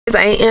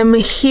I am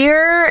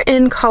here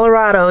in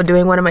Colorado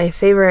doing one of my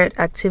favorite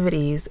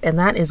activities, and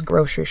that is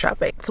grocery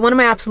shopping. So one of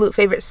my absolute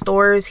favorite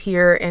stores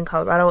here in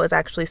Colorado is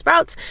actually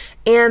Sprouts,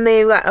 and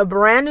they've got a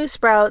brand new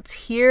Sprouts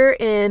here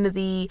in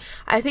the,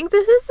 I think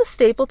this is the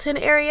Stapleton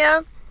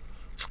area.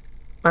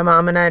 My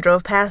mom and I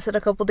drove past it a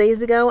couple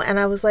days ago, and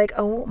I was like,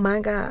 oh my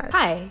God.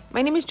 Hi,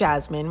 my name is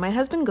Jasmine. My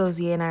husband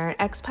Gozi and I are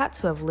expats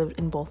who have lived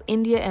in both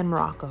India and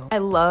Morocco. I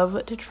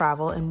love to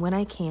travel, and when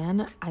I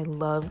can, I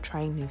love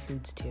trying new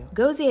foods too.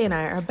 Gozi and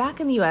I are back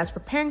in the US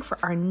preparing for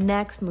our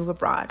next move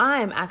abroad.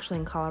 I'm actually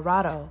in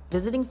Colorado,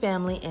 visiting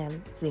family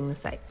and seeing the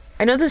sights.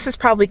 I know this is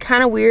probably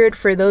kind of weird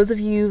for those of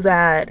you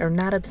that are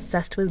not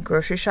obsessed with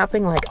grocery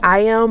shopping like I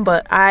am,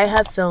 but I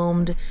have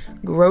filmed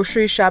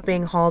grocery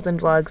shopping hauls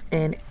and vlogs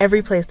in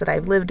every place that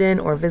I've lived in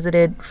or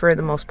visited for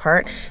the most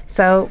part.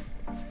 So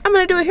I'm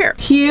gonna do it here.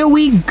 Here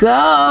we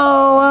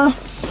go.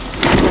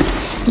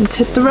 Let's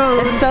hit the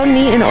road. It's so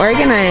neat and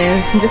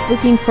organized. I'm just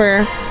looking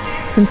for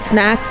some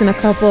snacks and a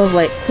couple of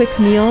like quick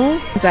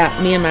meals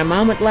that me and my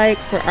mom would like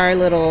for our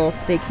little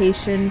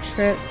staycation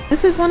trip.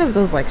 This is one of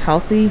those like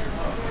healthy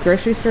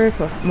grocery stores,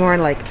 so more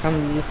like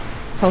on the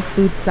health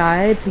food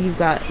side. So you've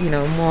got, you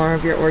know, more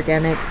of your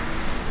organic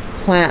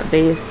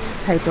plant-based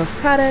type of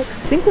products.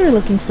 I think we were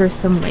looking for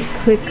some like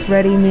quick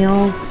ready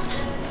meals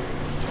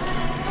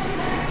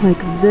like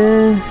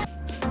this.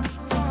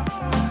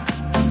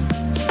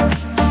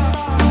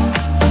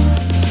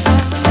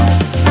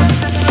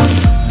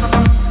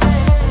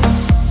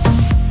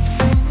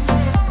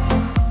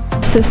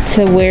 This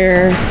to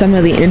where some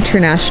of the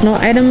international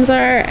items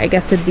are. I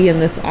guess it'd be in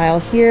this aisle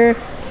here,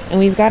 and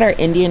we've got our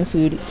Indian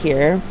food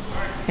here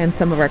and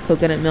some of our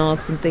coconut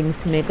milks and things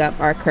to make up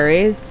our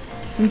curries.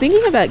 I'm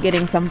thinking about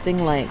getting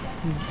something like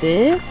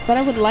this, but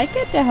I would like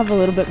it to have a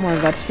little bit more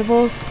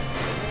vegetables.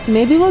 So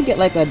maybe we'll get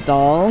like a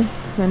dal.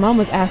 So my mom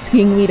was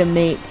asking me to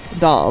make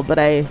dal, but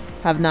I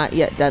have not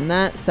yet done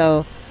that.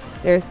 So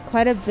there's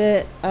quite a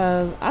bit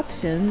of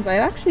options. I'd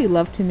actually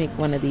love to make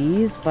one of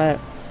these, but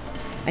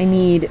I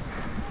need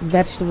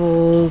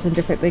vegetables and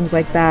different things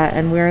like that.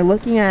 And we're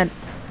looking at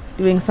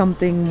doing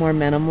something more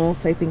minimal.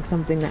 So I think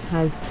something that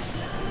has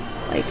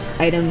like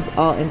items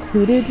all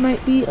included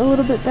might be a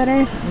little bit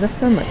better. This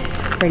one looks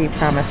pretty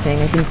promising.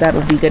 I think that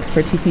will be good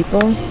for 2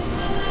 people.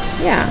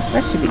 Yeah,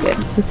 that should be good.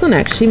 This one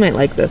actually might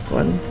like this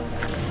one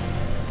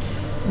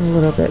a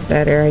little bit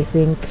better, I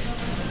think,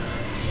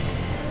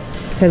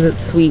 because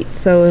it's sweet.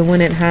 So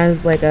when it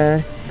has like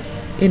a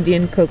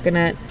Indian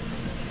coconut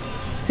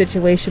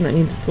situation, that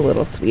means it's a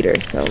little sweeter.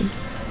 So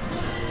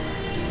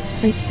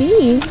I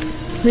think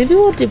maybe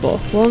we'll do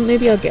both. Well,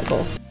 maybe I'll get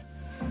both.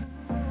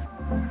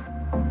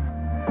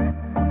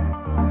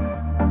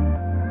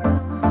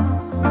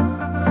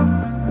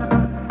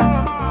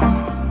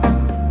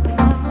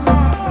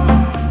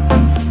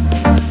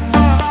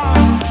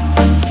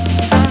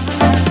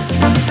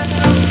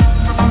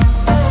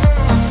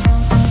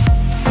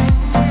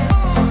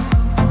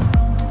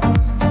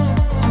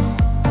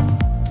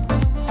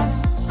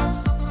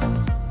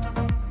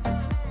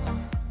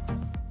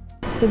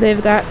 So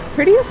they've got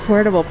pretty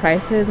affordable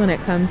prices when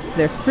it comes to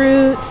their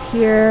fruits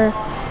here,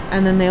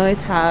 and then they always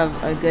have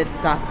a good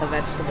stock of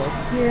vegetables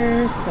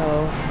here.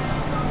 So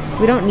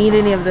we don't need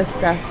any of this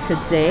stuff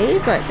today,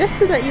 but just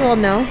so that you all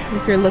know,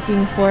 if you're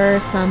looking for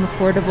some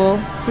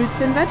affordable fruits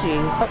and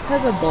veggies. Sprouts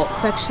has a bulk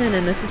section,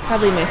 and this is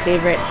probably my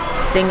favorite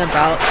thing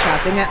about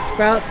shopping at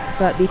Sprouts,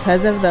 but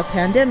because of the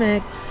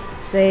pandemic,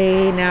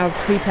 they now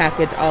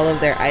pre-package all of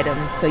their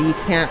items, so you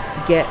can't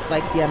get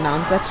like the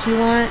amount that you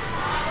want.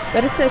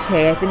 But it's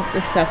okay. I think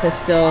the stuff is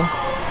still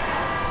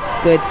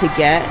good to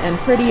get and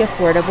pretty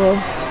affordable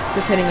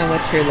depending on what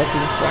you're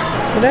looking for.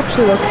 It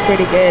actually looks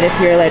pretty good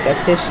if you're like a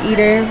fish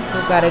eater.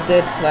 We've got a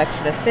good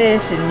selection of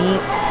fish and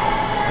meats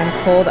and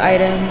cold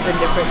items and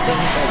different things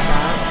like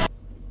that.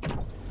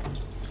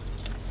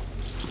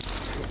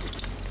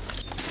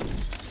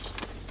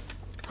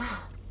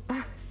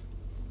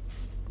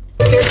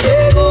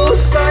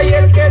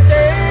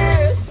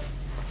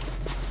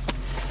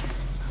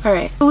 All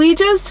right, we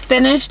just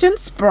finished in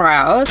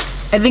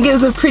Sprouts. I think it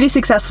was a pretty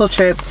successful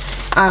trip.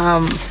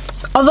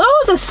 Although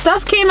the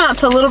stuff came out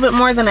to a little bit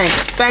more than I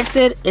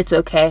expected, it's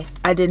okay.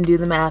 I didn't do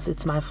the math,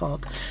 it's my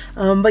fault.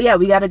 But yeah,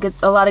 we got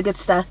a lot of good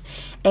stuff.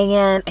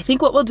 And I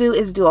think what we'll do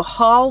is do a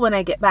haul when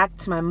I get back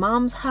to my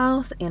mom's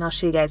house, and I'll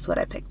show you guys what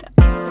I picked up.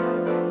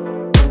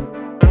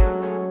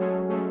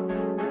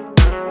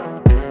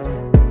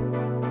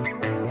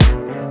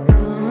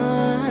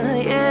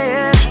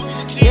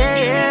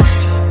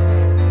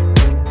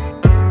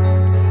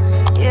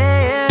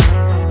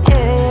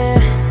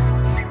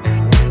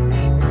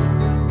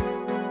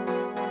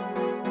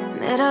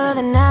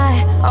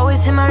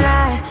 Always hit my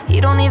line,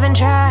 he don't even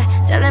try.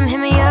 Tell him hit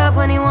me up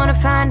when he wanna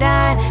find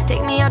dine.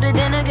 Take me out to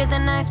dinner, get the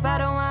nice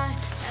bottle of wine.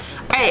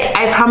 Alright,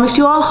 I promised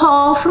you all a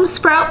haul from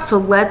Sprouts, so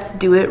let's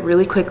do it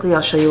really quickly.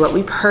 I'll show you what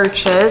we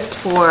purchased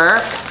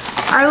for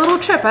our little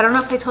trip. I don't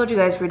know if I told you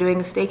guys we're doing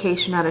a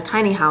staycation at a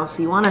tiny house,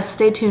 so you wanna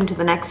stay tuned to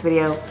the next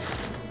video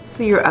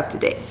so you're up to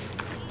date.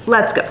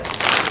 Let's go.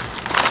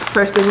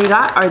 First thing we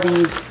got are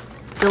these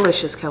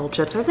delicious kettle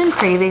chips. I've been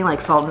craving like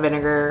salt and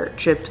vinegar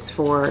chips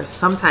for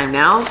some time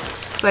now.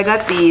 So I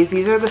got these.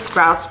 These are the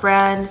Sprouts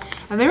brand,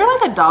 and they were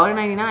like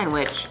 $1.99,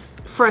 which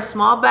for a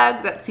small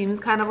bag, that seems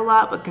kind of a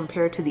lot, but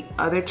compared to the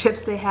other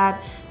chips they had,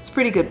 it's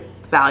pretty good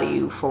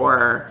value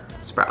for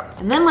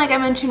Sprouts. And then, like I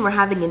mentioned, we're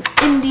having an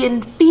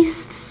Indian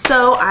feast.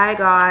 So I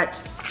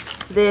got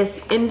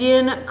this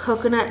Indian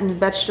coconut and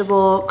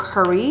vegetable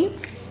curry.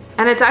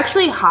 And it's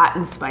actually hot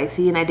and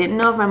spicy, and I didn't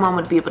know if my mom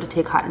would be able to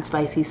take hot and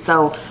spicy.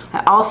 So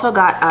I also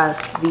got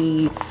us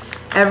the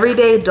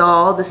everyday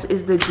dal. This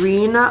is the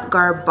green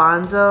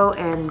garbanzo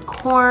and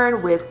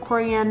corn with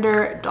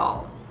coriander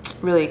dal.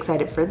 Really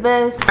excited for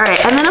this. All right,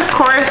 and then of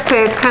course,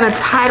 to kind of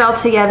tie it all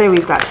together,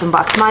 we've got some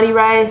basmati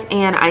rice,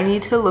 and I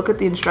need to look at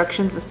the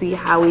instructions to see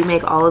how we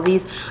make all of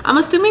these. I'm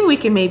assuming we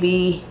can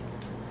maybe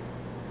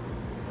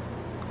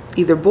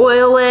either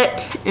boil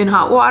it in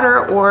hot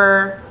water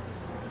or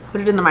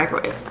put it in the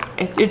microwave.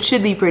 It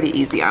should be pretty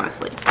easy,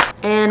 honestly.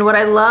 And what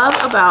I love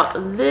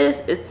about this,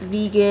 it's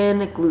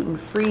vegan,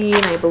 gluten-free,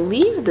 and I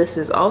believe this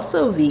is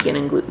also vegan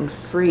and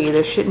gluten-free.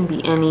 There shouldn't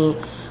be any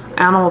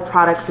animal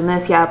products in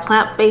this. Yeah,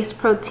 plant-based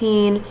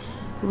protein,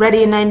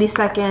 ready in 90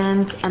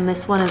 seconds, and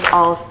this one is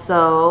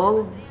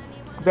also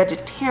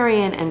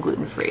vegetarian and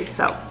gluten-free,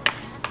 so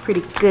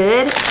pretty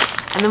good.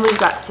 And then we've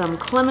got some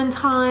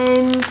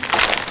clementines,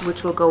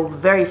 which will go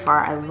very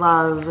far. I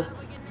love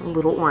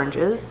little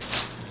oranges.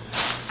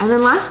 And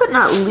then last but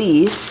not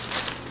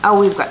least, oh,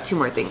 we've got two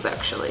more things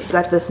actually. We've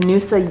got this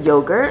Noosa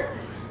yogurt,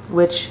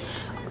 which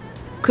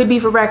could be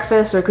for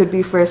breakfast or could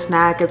be for a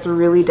snack. It's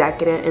really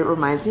decadent. It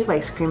reminds me of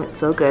ice cream. It's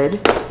so good.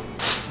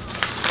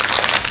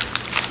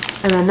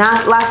 And then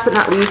last but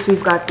not least,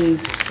 we've got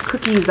these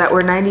cookies that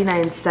were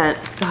 99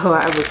 cents. So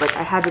I was like,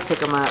 I had to pick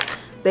them up.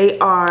 They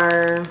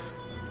are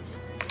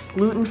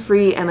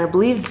gluten-free and I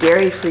believe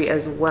dairy-free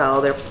as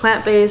well. They're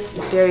plant-based,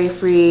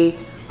 dairy-free,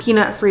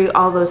 peanut-free,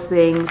 all those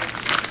things.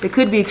 They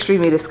could be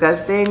extremely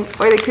disgusting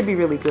or they could be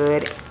really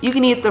good. You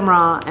can eat them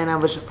raw, and I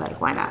was just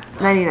like, why not?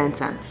 99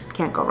 cents,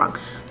 can't go wrong.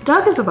 The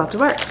dog is about to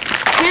bark.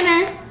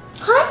 Tanner.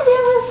 Hi,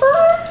 dear Miss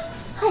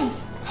Laura.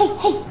 Hi,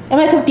 hey. Am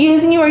I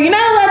confusing you? Or you're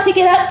not allowed to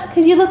get up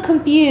because you look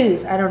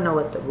confused. I don't know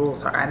what the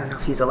rules are. I don't know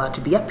if he's allowed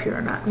to be up here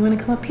or not. You wanna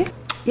come up here?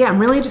 Yeah, I'm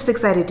really just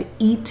excited to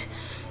eat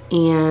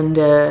and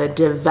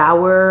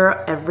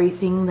devour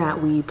everything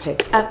that we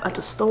picked up at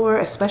the store,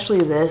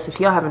 especially this. If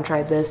y'all haven't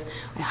tried this,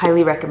 I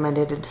highly recommend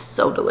it. It is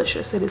so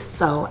delicious. It is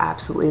so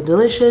absolutely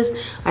delicious.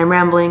 I'm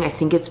rambling. I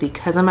think it's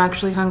because I'm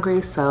actually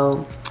hungry.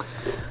 So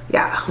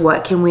yeah,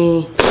 what can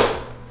we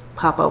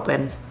pop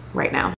open right now?